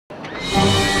Hey,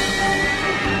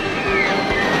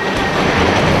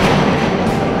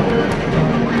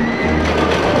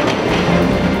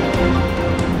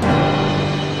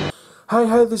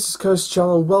 this is Coaster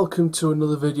Channel and welcome to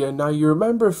another video. Now, you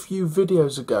remember a few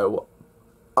videos ago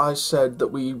I said that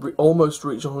we almost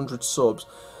reached 100 subs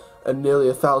and nearly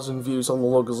 1,000 views on the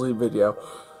Loggers League video.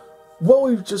 Well,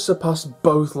 we've just surpassed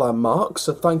both landmarks,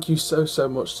 so thank you so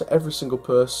much to every single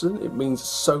person. It means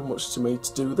so much to me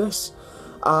to do this.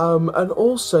 And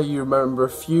also, you remember a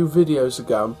few videos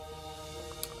ago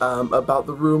about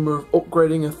the rumour of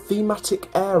upgrading a thematic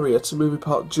area to Movie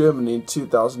Park Germany in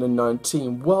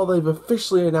 2019. Well, they've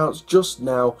officially announced just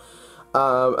now,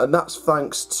 and that's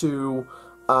thanks to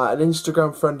an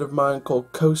Instagram friend of mine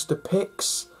called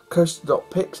Coaster.Pix,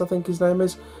 I think his name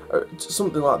is, or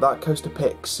something like that.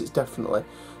 Coaster.Pix, it's definitely.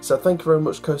 So thank you very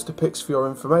much, Coaster.Pix, for your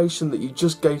information that you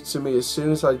just gave to me as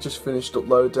soon as I just finished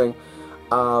uploading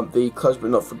the Closed But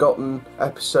Not Forgotten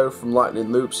episode from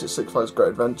Lightning Loops at Six Flags Great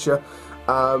Adventure.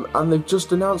 And they've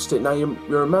just announced it. Now, you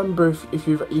remember, if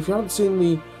you haven't seen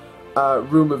the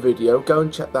rumour video, go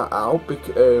and check that out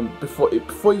before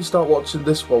you start watching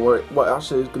this one, what it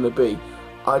actually is going to be.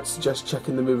 I'd suggest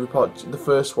checking the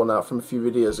first one out from a few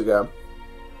videos ago,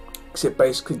 because it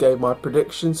basically gave my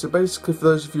prediction. So basically, for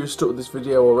those of you who stuck with this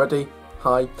video already,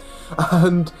 hi,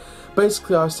 and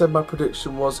basically I said my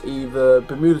prediction was either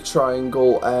Bermuda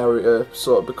Triangle area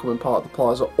sort of becoming part of the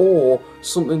plaza, or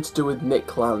something to do with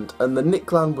Nickland, and the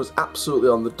Nickland was absolutely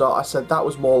on the dot. I said that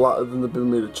was more likely than the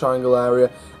Bermuda Triangle area,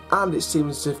 and it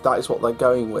seems as if that is what they're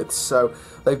going with. So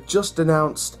they've just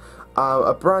announced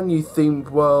a brand new themed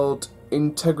world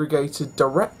integrated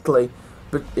directly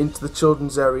into the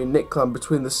children's area in Nickland,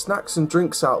 between the snacks and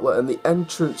drinks outlet and the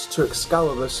entrance to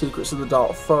Excalibur Secrets of the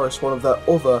Dark Forest, one of their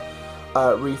other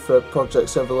refurb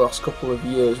projects over the last couple of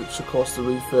years, which of course the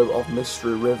refurb of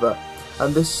Mystery River.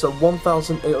 And this is a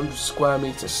 1,800 square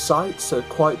metre site, so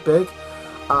quite big.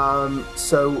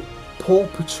 So Paw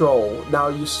Patrol. Now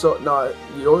you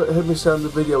heard me say in the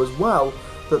video as well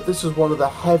that this was one of the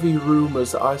heavy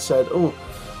rumours that I said, oh,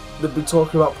 they've been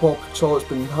talking about Paw Patrol, it's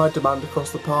been in high demand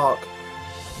across the park.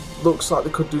 Looks like they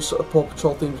could do sort of Paw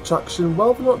Patrol themed attraction.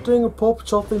 Well, they're not doing a Paw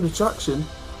Patrol themed attraction.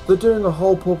 They're doing a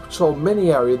whole Paw Patrol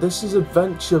mini area. This is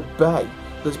Adventure Bay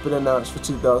that's been announced for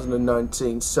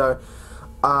 2019. So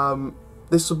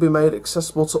this will be made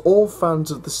accessible to all fans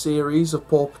of the series of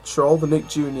Paw Patrol, the Nick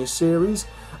Jr. series,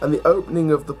 and the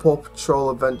opening of the Paw Patrol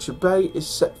Adventure Bay is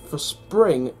set for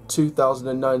spring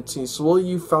 2019. So all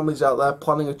you families out there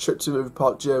planning a trip to Movie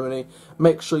Park Germany,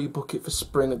 make sure you book it for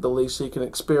spring at the least so you can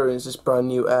experience this brand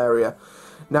new area.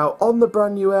 Now, on the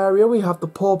brand new area, we have the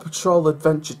Paw Patrol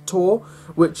Adventure Tour,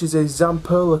 which is a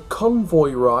Zamperla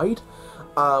convoy ride,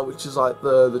 which is like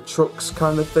the trucks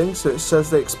kind of thing. So it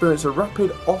says they experience a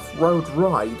rapid off-road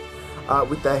ride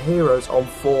with their heroes on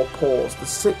 4 paws. The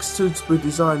 6 suitably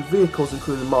designed vehicles,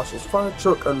 including Marshall's fire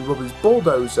truck and Rubby's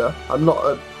bulldozer. I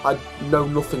know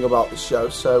nothing about the show,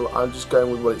 so I'm just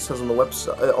going with what it says on the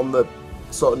website, on the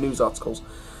sort of news articles.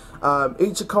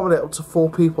 Each accommodate up to 4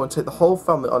 people and take the whole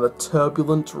family on a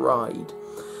turbulent ride.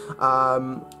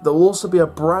 There will also be a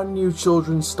brand new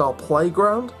children's style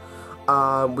playground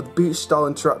with beach style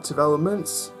interactive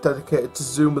elements dedicated to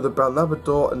Zuma the Brown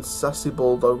Labrador and Sassy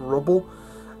Bulldog Rubble,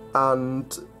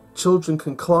 and children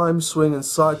can climb, swing and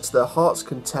slide to their heart's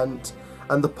content.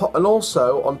 And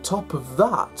also on top of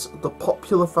that, the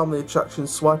popular family attraction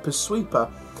Swiper's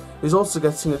Sweeper is also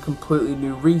getting a completely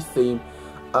new re-theme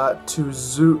to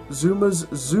Zuma's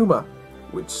Zuma,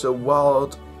 which is a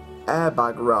wild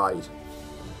airbag ride,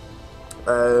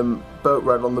 boat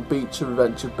ride on the beach of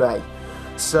Adventure Bay.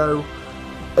 So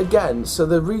again, so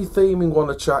they're re-theming one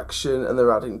attraction and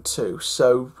they're adding 2.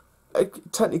 So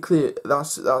technically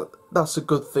that's a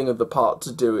good thing of the park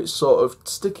to do. It's sort of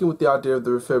sticking with the idea of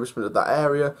the refurbishment of that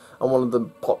area and one of the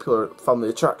popular family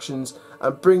attractions,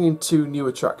 and bringing 2 new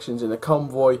attractions in a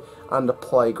convoy and a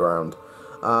playground.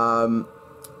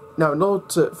 Now, in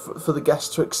order for the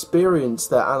guests to experience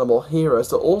their animal heroes,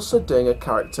 they're also doing a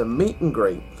character meet and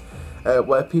greet,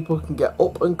 where people can get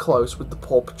up and close with the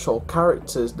Paw Patrol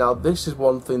characters. Now, this is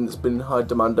one thing that's been in high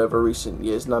demand over recent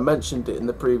years, and I mentioned it in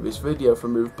the previous video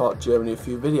from Movie Park Germany a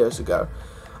few videos ago.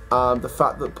 The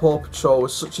fact that Paw Patrol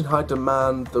was such in high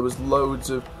demand, there was loads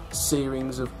of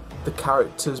series of the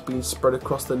characters being spread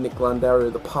across the Nickland area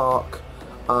of the park.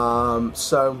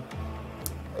 So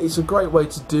it's a great way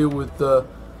to deal with the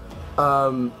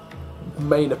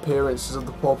main appearances of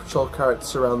the Paw Patrol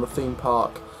characters around the theme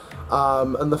park,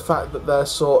 and the fact that they're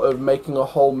sort of making a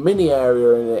whole mini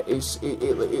area in it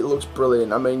it looks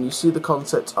brilliant. I mean, you see the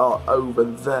concept art over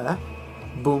there,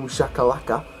 boom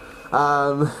shakalaka,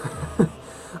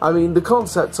 I mean, the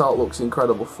concept art looks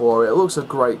incredible for it. It looks a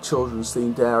great children's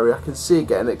themed area. I can see it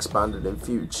getting expanded in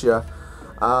future.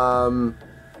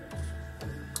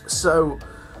 So,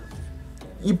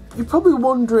 you're probably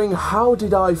wondering, how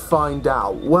did I find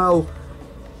out? Well,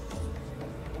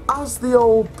 as the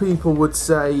old people would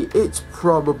say, it's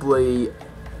probably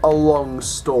a long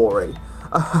story.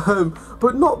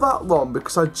 But not that long,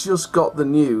 because I just got the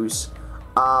news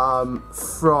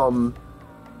from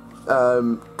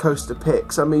Coaster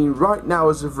Picks. I mean, right now,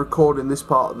 as of recording this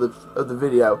part of the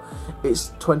video,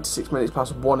 it's 26 minutes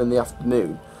past 1 in the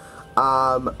afternoon.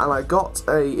 And I got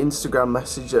a Instagram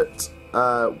message at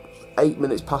 8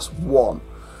 minutes past 1.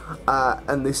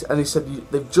 And he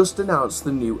said they've just announced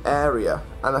the new area,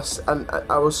 and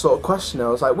I was sort of questioning. I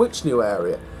was like, which new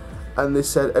area? And they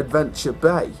said Adventure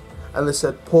Bay, and they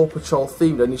said Paw Patrol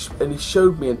themed, and he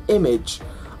showed me an image.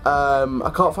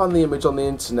 I can't find the image on the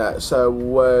internet, so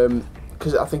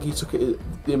because I think he took the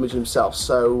image himself.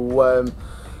 So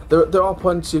there are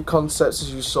plenty of concepts,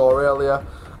 as you saw earlier.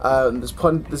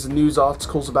 There's news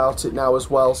articles about it now as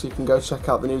well, so you can go check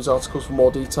out the news articles for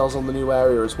more details on the new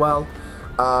area as well.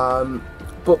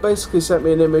 But basically sent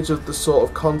me an image of the sort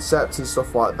of concept and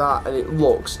stuff like that, and it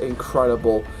looks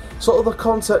incredible. Sort of the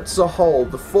concept as a whole,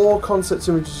 the 4 concept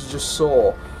images you just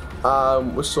saw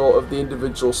were sort of the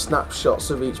individual snapshots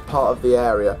of each part of the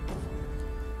area.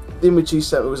 The image he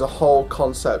sent me was a whole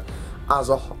concept as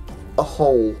a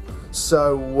whole.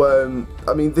 So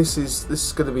I mean, this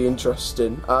is going to be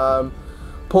interesting.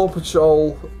 Paw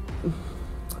Patrol.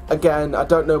 Again, I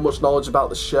don't know much knowledge about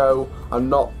the show. I'm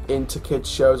not into kids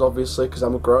shows, obviously, because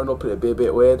I'm a grown-up and it'd be a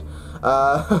bit weird.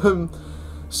 Well,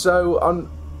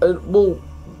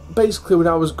 basically, when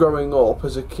I was growing up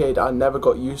as a kid, I never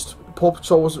got used to... Paw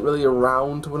Patrol wasn't really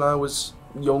around when I was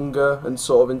younger and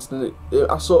sort of into...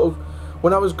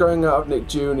 When I was growing out of Nick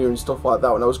Jr. and stuff like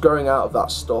that, when I was growing out of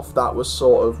that stuff, that was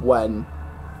sort of when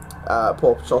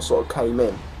Paw Patrol sort of came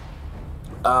in.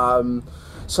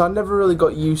 So I never really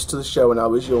got used to the show when I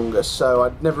was younger, so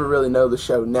I'd never really know the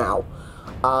show now.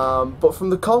 But from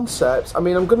the concept, I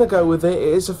mean, I'm going to go with it. It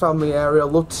is a family area. I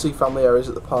love to see family areas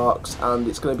at the parks, and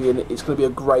it's going to be a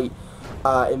great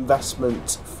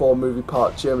investment for Movie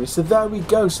Park Germany. So there we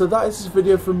go. So that is this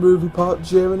video from Movie Park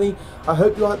Germany. I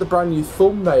hope you like the brand new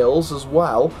thumbnails as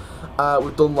well.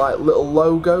 We've done like little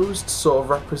logos to sort of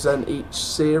represent each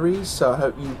series, so I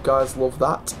hope you guys love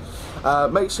that.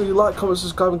 Make sure you like, comment,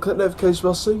 subscribe and click the notification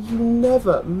bell so you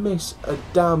never miss a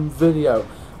damn video.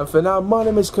 And for now, my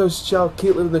name is Coaster Chow,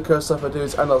 keep living the Coaster Life I do,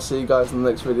 and I'll see you guys in the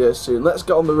next video soon. Let's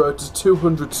get on the road to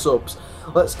 200 subs.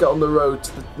 Let's get on the road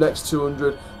to the next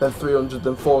 200, then 300,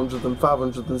 then 400, then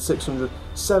 500, then 600,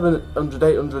 700,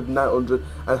 800, 900,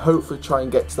 and hopefully try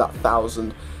and get to that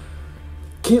 1,000.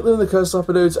 Keep living the Coaster Life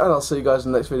I do, and I'll see you guys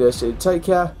in the next video soon. Take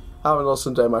care, have an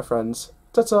awesome day, my friends.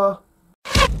 Ta-ta!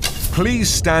 Please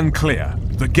stand clear.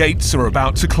 The gates are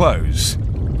about to close.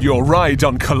 Your ride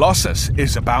on Colossus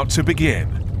is about to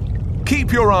begin.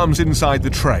 Keep your arms inside the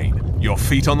train, your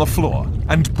feet on the floor,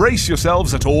 and brace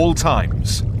yourselves at all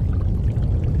times.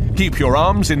 Keep your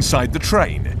arms inside the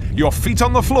train, your feet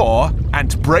on the floor,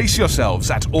 and brace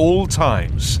yourselves at all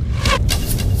times.